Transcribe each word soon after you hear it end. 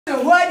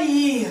for what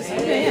he is.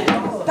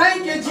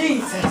 Thank you,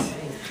 Jesus.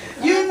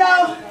 You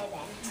know,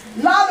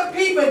 a lot of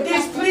people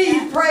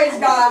displeased, praise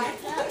God,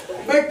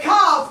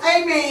 because,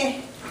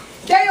 amen,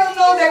 they don't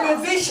know their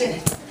position.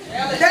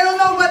 They don't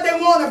know what they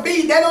want to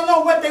be. They don't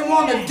know what they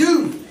want to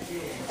do.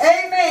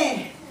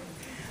 Amen.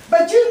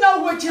 But you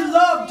know what you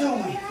love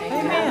doing.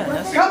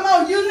 Amen. Come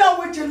on, you know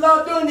what you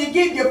love doing. They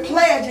give you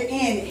pleasure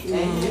in it.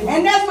 Amen.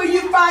 And that's what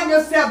you find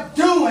yourself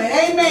doing.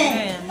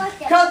 Amen.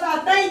 Because I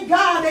thank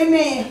God,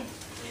 amen,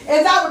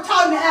 as I was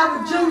talking to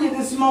Albert Jr.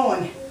 this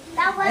morning,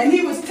 and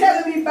he was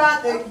telling me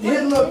about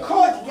his little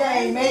coach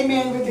game,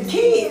 amen, with the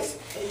kids.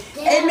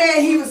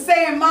 Amen. He was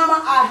saying,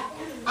 Mama,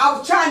 I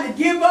was trying to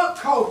give up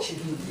coaching.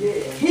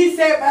 He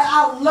said, but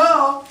I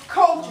love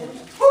coaching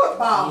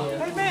football.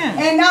 Amen.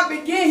 And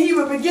he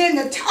would begin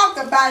to talk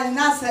about it, and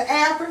I said,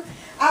 Albert,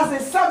 I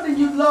said, something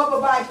you love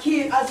about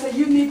kids, I said,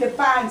 you need to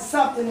find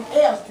something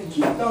else to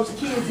keep those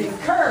kids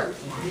encouraged.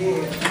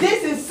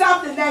 This is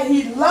something that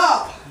he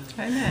loved.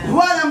 Amen.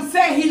 What I'm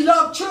saying, he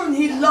loved children,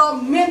 he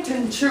loved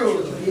mentoring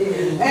children.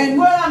 And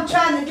what I'm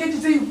trying to get you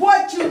to see,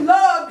 what you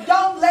love,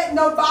 don't let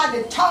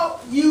nobody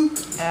talk you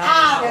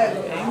out of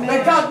it. Amen.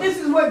 Because this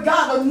is what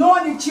God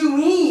anointed you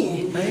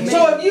in. Amen.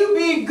 So if you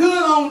be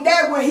good on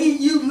that, what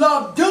you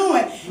love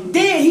doing,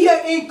 then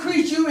he'll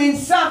increase you in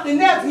something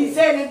else. He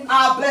said,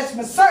 I'll bless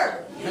my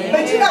servant.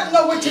 But you got to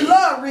know what you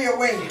love real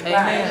well.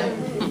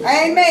 Amen.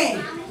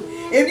 Amen.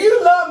 If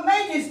you love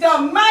making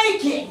stuff,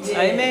 make it.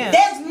 Amen.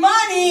 There's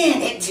money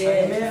in it.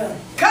 Amen.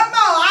 Come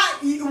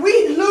on,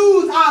 we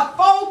lose our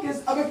focus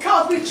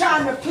because we're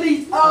trying to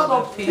please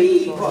other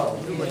people.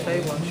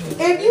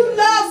 If you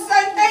love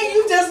something,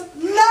 you just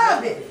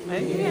love it.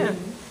 Amen.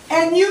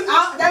 And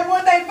that's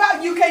one thing about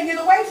it, you can't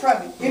get away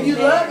from it. If you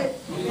love it,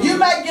 you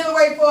might get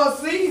away for a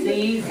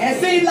season.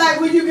 And seem like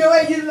when you get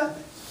away, you love.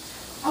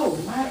 Oh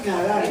my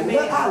God,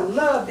 I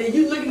love that.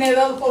 You looking at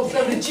other folks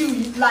stuff that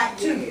you like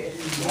too.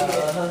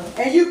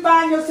 And you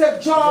find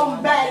yourself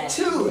drawn back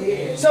to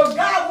it. So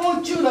God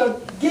wants you to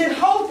get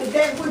hold of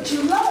that what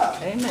you love.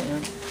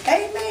 Amen.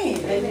 Amen.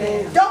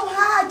 Amen. Don't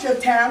hide your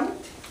talent.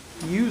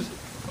 Use it.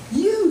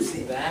 Use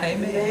it.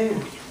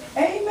 Amen.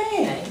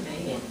 Amen.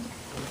 Amen.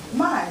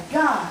 My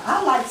God,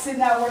 I like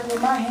sitting out working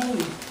with my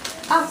hands.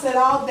 I sit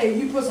all day.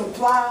 You put some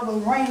flowers,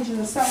 arranging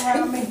or something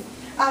around me.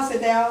 I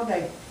sit there all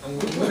day.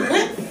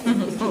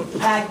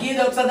 I get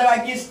up, sometimes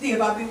I get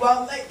stiff. I be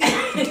walking like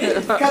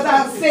because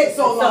I've sat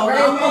so long.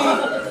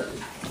 Amen.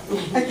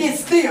 I get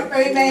stiff,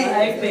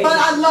 amen. But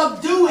I love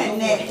doing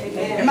that.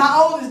 And my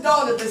oldest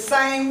daughter the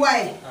same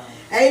way.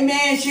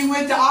 Amen. She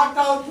went to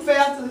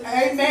Oktoberfest,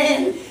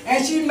 amen.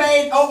 And she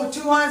made over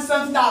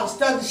 $200-something stuff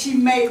that she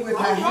made with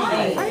her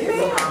hands.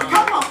 Amen.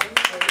 Come on.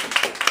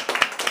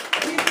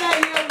 He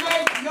said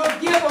your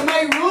gift will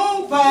make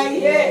room for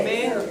you.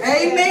 Amen.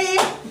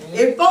 Amen.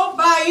 If folks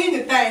buy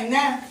anything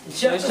now,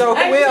 sure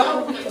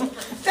will.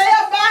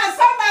 They'll buy,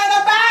 somebody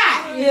to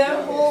buy.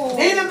 Yeah.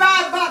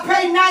 Anybody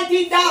pay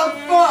 $19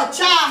 for a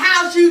child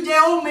house shoe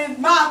that own his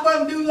mouth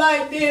and do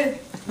like this,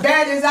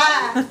 bad as I.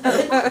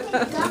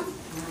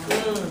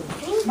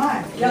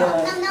 My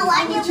God.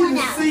 I want you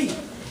to see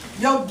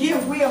your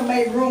gift will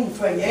make room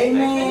for you.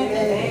 Amen.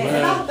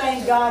 And I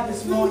thank God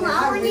this morning.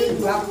 I really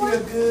do. I feel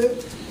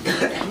good.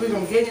 We're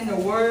going to get in the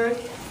Word.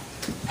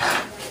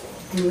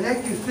 And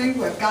let you see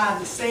what God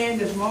is saying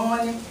this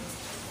morning.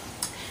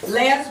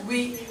 Last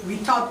week, we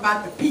talked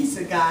about the peace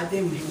of God,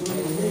 didn't we?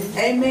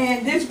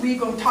 Amen. This week,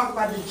 we're going to talk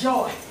about the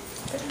joy.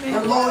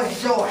 The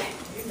Lord's joy.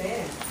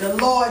 Amen. The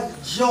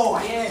Lord's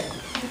joy. Yeah.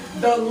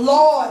 The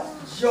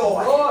Lord's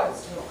joy.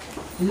 Lord's joy.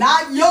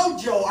 Not your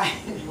joy.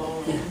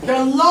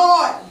 The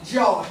Lord's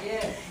joy.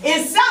 Yeah.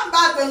 It's something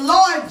about the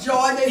Lord's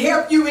joy that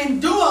helps you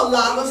endure a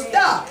lot of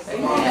stuff.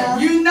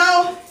 Amen. You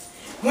know,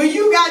 when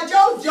you got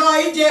your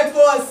joy, it's just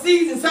for a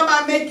season.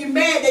 Somebody make you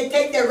mad, they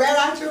take that right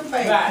out your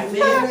face. Right.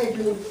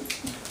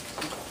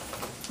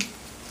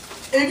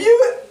 If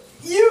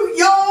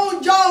your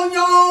own joy,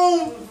 your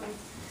own,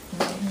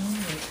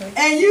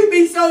 and you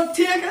be so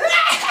tickled,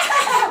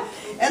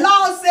 and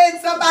all of a sudden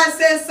somebody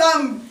says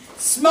something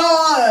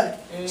small or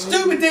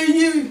stupid to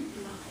you,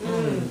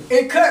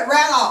 it cut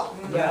right off.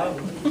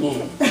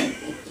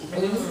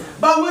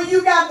 But when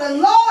you got the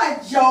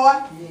Lord's joy,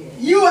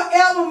 you will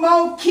ever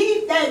more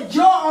keep that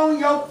joy on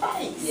your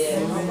face.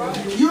 Yeah.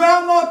 You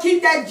ever more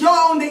keep that joy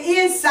on the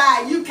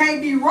inside. You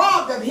can't be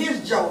robbed of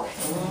His joy.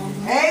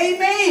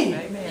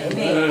 Amen.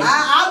 Amen.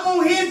 I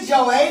want His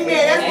joy. Amen.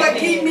 That's what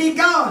keeps me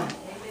going.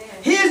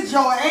 His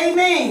joy.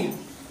 Amen.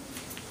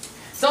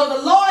 So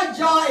the Lord's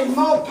joy is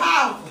more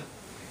powerful.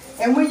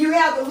 And when you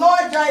have the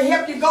Lord's joy, it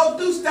helps you go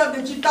through stuff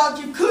that you thought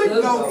you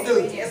couldn't go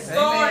through. Yes,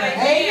 Lord.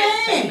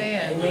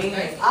 Amen.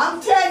 Amen. I'm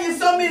telling you,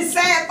 so many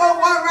sad folk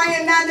walk around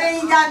here now, they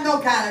ain't got no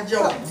kind of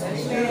joy.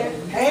 Amen.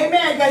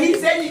 Amen. Because He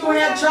said you're going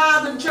to have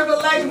trials and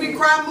tribulations. We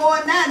cry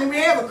more now than we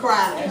ever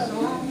cried.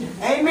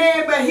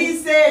 Amen. But He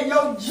said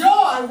your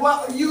joy,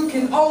 well, you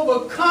can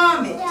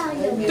overcome it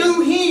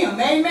through Him.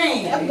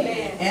 Amen.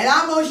 And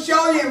I'm going to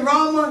show you in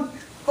Romans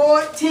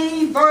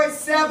 14 verse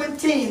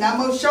 17. I'm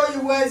going to show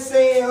you what it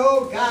says.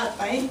 Oh God,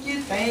 thank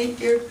you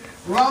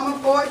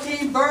Romans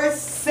 14, verse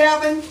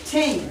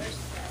 17.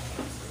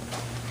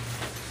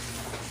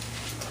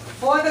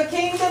 For the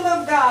kingdom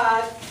of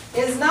God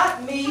is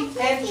not meat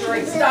and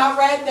drink. Stop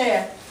right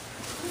there.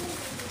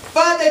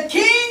 For the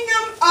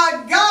kingdom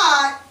of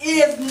God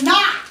is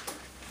not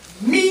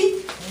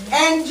meat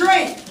and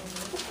drink.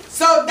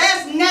 So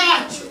that's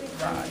natural.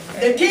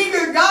 The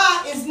kingdom of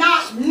God is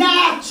not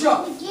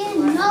natural.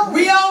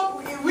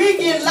 We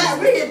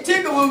get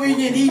tickled when we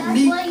get eat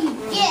meat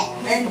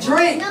and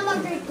drink.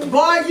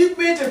 Boy, you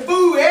mention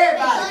food,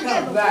 everybody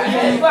comes.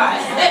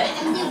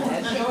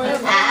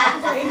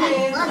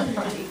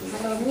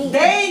 They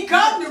ain't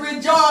come to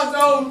rejoice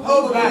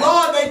over the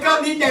Lord. They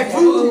come to eat that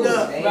food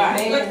up.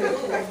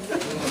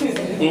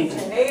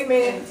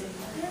 Amen.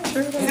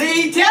 See,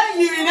 he telling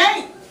you it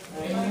ain't.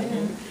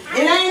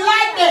 It ain't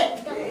like that.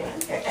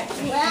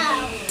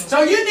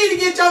 So you need to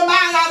get your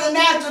mind out of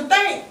natural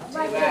things.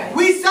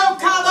 We so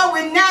caught up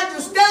with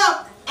natural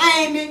stuff,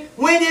 Amy,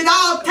 when it's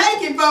all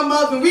taken from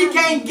us and we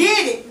can't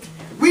get it,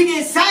 we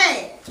get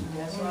sad.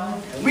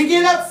 We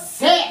get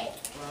upset.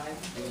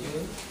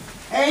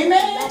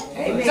 Amen?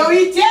 Amen. So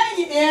he telling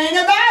you it ain't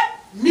about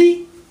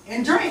meat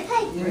and drink.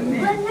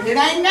 It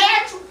ain't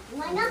natural.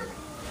 Why not?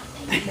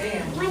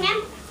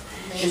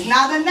 It's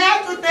not a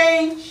natural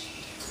thing.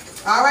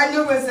 All right,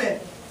 look what it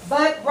said.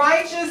 But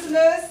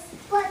righteousness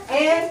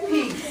and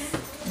peace.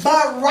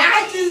 But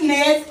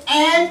righteousness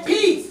and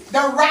peace.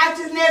 The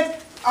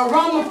righteousness of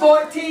Romans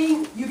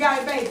 14. You got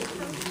it, baby.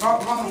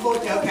 Romans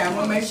 14. Okay, I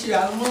want to make sure.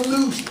 I don't want to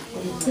lose you.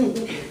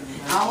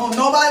 I don't want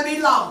nobody to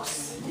be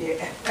lost.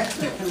 Yeah.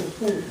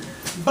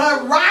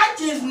 But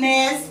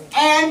righteousness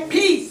and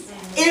peace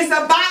is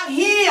about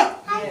him.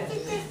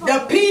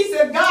 The peace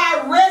of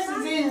God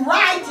rests in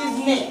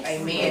righteousness.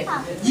 Amen.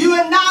 You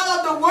are not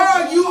of the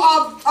world, you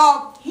are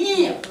of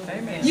him.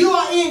 Amen. You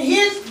are in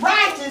his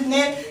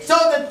righteousness, so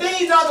the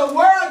things of the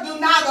world do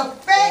not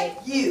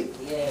affect you.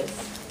 Yes.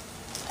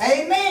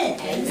 Amen.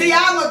 Amen. See,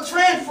 I'm a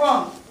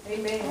transformer.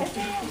 Amen.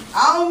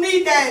 I don't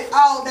need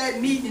all that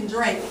meat and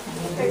drink.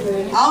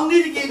 Amen. I don't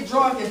need to get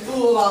drunk and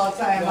full all the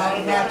time.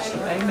 Amen.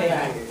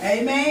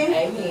 Amen.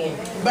 Amen.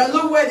 But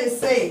look what it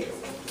says.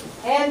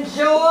 And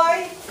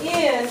joy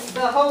in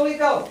the Holy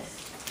Ghost.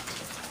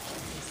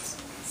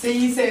 See,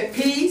 he said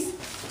peace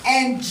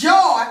and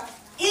joy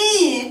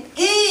in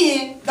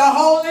the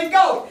Holy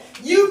Ghost.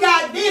 You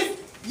got this,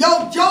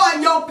 your joy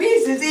and your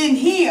peace is in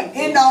him,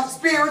 in the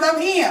spirit of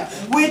him,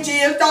 which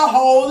is the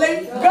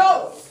Holy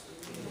Ghost.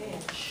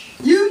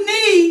 You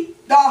need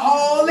the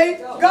Holy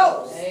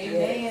Ghost.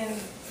 Amen.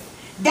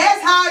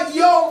 That's how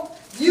you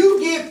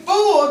get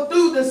full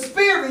through the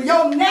spirit.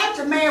 Your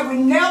natural man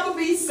will never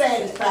be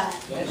satisfied.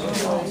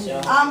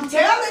 I'm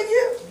telling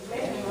you.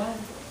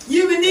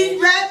 You can eat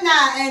right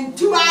now and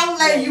 2 hours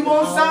later you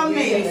want something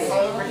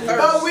else.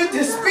 But with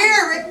the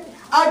spirit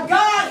of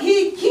God,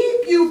 he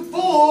keep you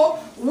full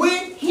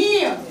with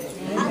him.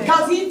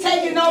 Because he's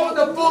taking over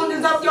the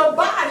fullness of your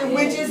body,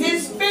 which is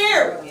his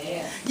spirit.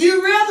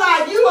 You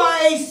realize you are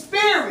a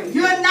spirit.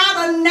 You're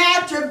not a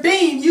natural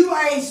being. You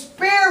are a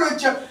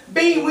spiritual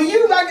being. When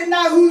you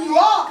recognize who you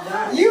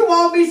are, you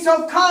won't be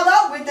so caught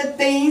up with the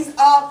things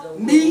of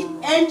meat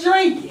and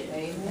drinking.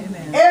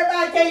 Amen.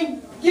 Everybody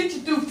can't get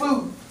you through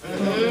food.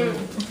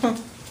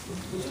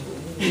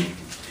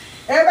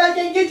 Everybody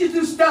can't get you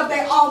through stuff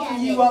they offer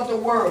you of the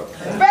world.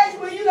 Especially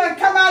when you done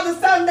come out of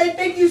something they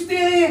think you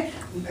still in.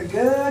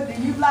 Good, do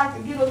you like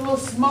to get a little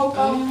smoke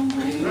on?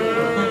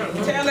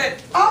 Tell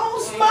it. I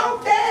don't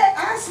smoke that.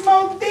 I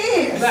smoke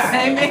this.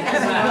 Amen.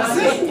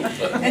 See?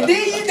 And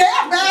then you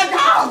there back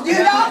off, you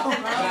know?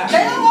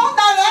 They don't want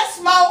none of that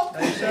smoke.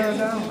 They sure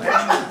don't.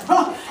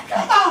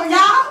 Come on,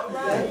 y'all.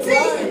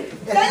 See?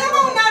 They don't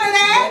want none of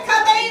that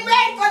because they ain't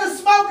ready for the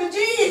smoke of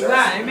Jesus.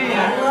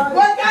 Amen.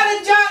 What kind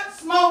of junk?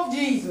 Smoke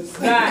Jesus.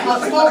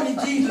 Right. Smoking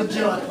Jesus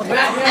junk.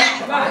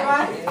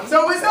 So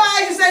when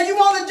somebody say, you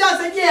want a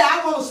junk? Say, yeah,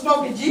 I want to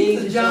smoke a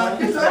Jesus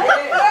junk. So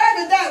where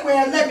did that way?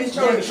 Let me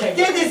show you.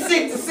 Get this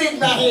 6 to 6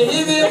 right here.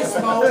 It is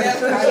smoke.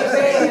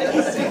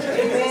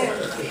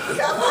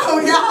 Come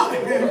on, y'all.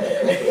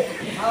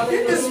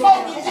 Get the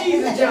smoking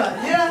Jesus junk.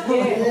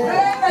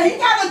 Yeah? He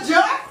got a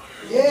junk.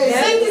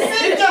 Yeah. 6 to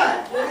 6 junk.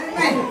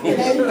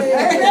 Amen.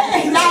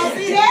 Y'all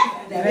see that?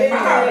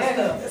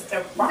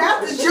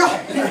 That's the joy.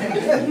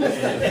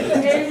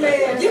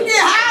 You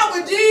get high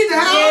with Jesus.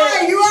 How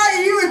high you are?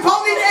 You in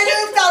police and you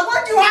stuff.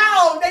 What you high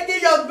on? They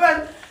give you a gun.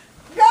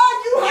 God,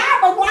 you high,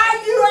 but why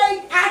you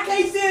ain't? I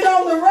can't sit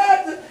on the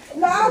rest.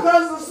 No,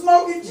 because of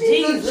smoking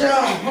Jesus.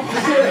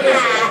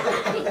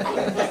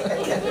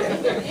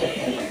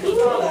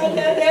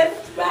 That's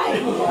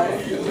right.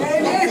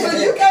 Amen. So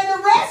you can't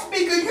arrest me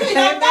because you ain't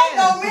got that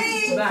on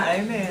me.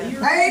 Amen.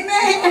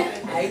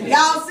 Amen.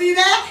 Y'all see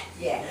that?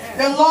 Yeah.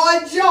 The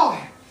Lord joy.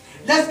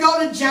 Let's go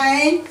to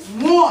James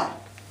 1,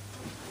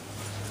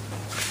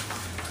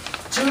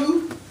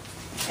 2,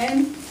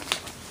 and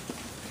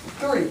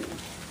 3.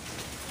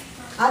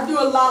 I do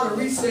a lot of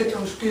research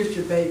on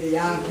scripture, baby.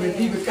 When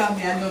people come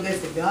here, I know they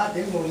say, God,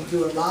 they want to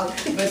do a lot.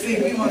 But see,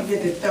 we want to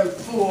get the third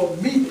full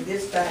meat of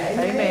this thing.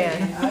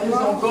 Amen. I just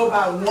don't go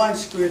by one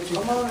scripture.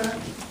 Come on now.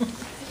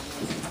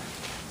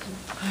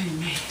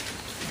 Amen.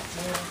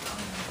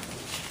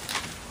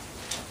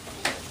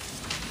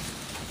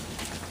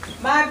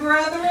 My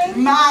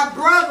brethren. My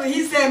brother,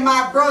 he said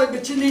my brother,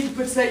 but you need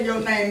to say your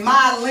name.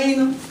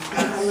 Mylena.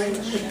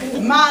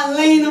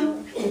 Mylena.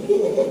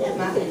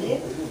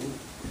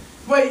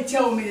 What he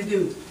told me to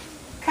do.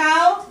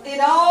 Count it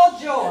all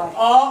joy.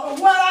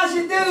 What I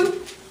should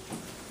do?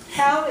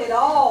 Count it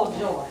all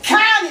joy.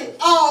 Count it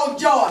all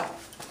joy.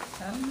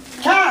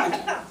 Count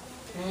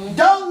it.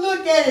 Don't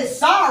look at it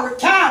sorry.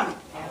 Count it.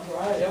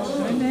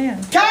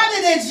 Count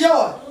it as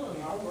joy.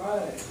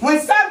 When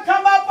something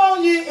come up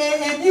on you,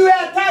 and you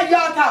have time,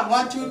 y'all count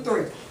 1, 2,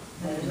 3.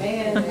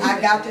 Amen.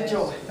 I got the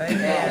joy.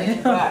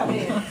 Amen.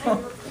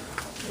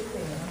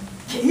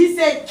 He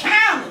said,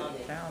 count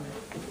it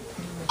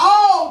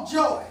all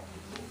joy.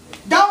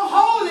 Don't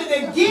hold it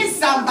against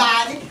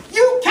somebody.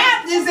 You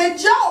count this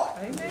as joy.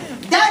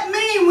 Amen. That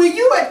means when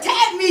you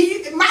attack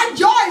me, my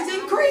joy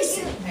is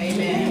increasing.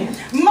 Amen.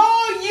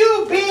 More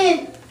you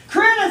being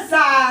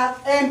criticized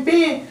and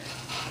being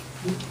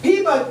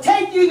people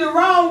take you the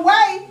wrong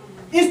way,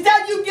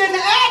 instead of you getting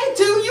an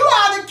attitude, you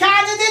ought to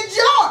count it as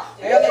joy.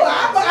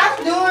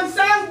 I'm doing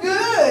something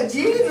good.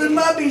 Jesus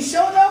must be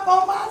showing up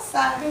on my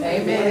side.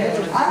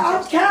 Amen.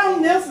 I'm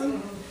counting this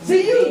one.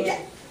 See,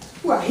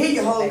 I hear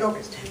you, Holy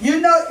Ghost.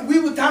 You know, we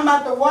were talking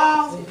about the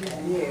walls.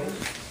 Yeah.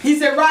 He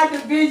said, write the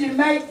vision,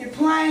 make it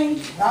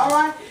plain. All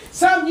right?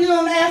 Something you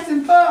don't ask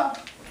him for,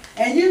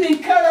 and you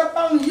didn't cut up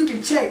on it, you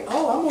can check.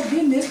 Oh, I'm going to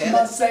get this from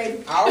my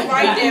Savior. All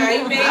right there,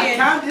 amen. I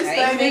count this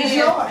thing as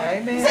joy.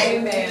 Amen. See,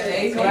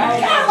 Amen. come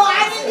on,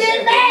 I didn't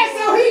get mad,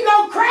 so he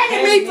going to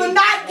credit me for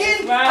not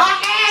getting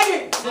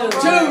added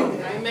to.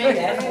 Amen.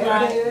 That's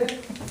right.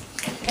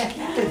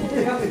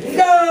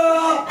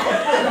 No.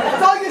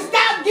 So you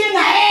stop getting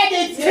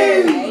added to.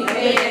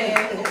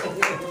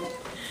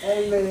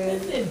 Amen.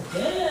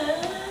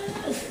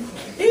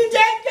 He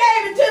just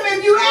gave it to me.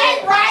 If you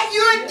act right,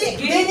 you'll get.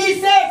 Then he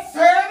said,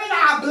 servant,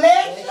 I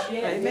bless you.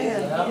 Amen.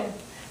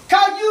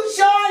 Because you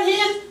showing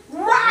his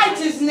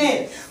righteousness.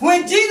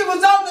 When Jesus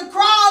was on the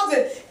cross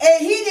and